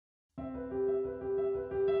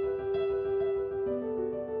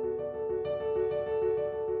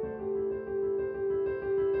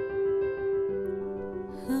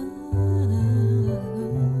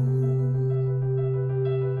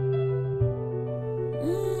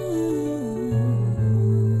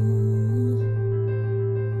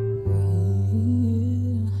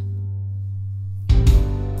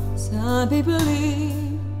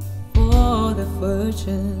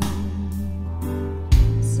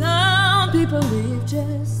Some people live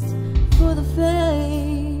just for the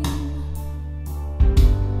fame.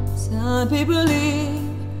 Some people live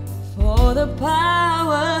for the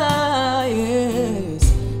power,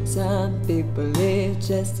 yes. Some people live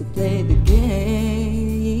just to play the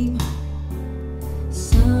game.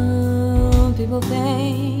 Some people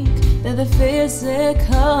think that the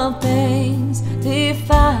physical things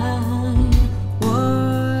define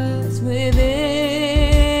what's within.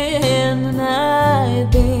 And I've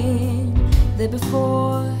been there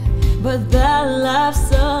before, but that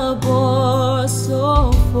life's a bore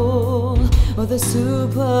so full of the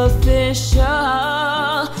superficial.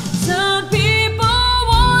 Some people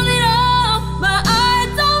want it all, but I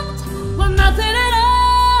don't want nothing at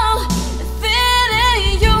all. If it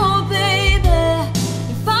ain't you, baby,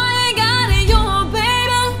 if I ain't got it, you,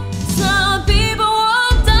 baby. Some people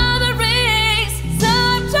want diamond rings,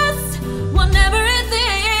 some just want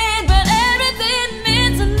everything, but everything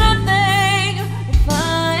means nothing if I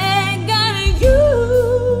ain't got you,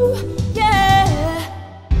 yeah.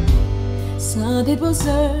 Some people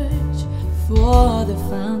search for the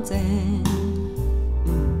fountain,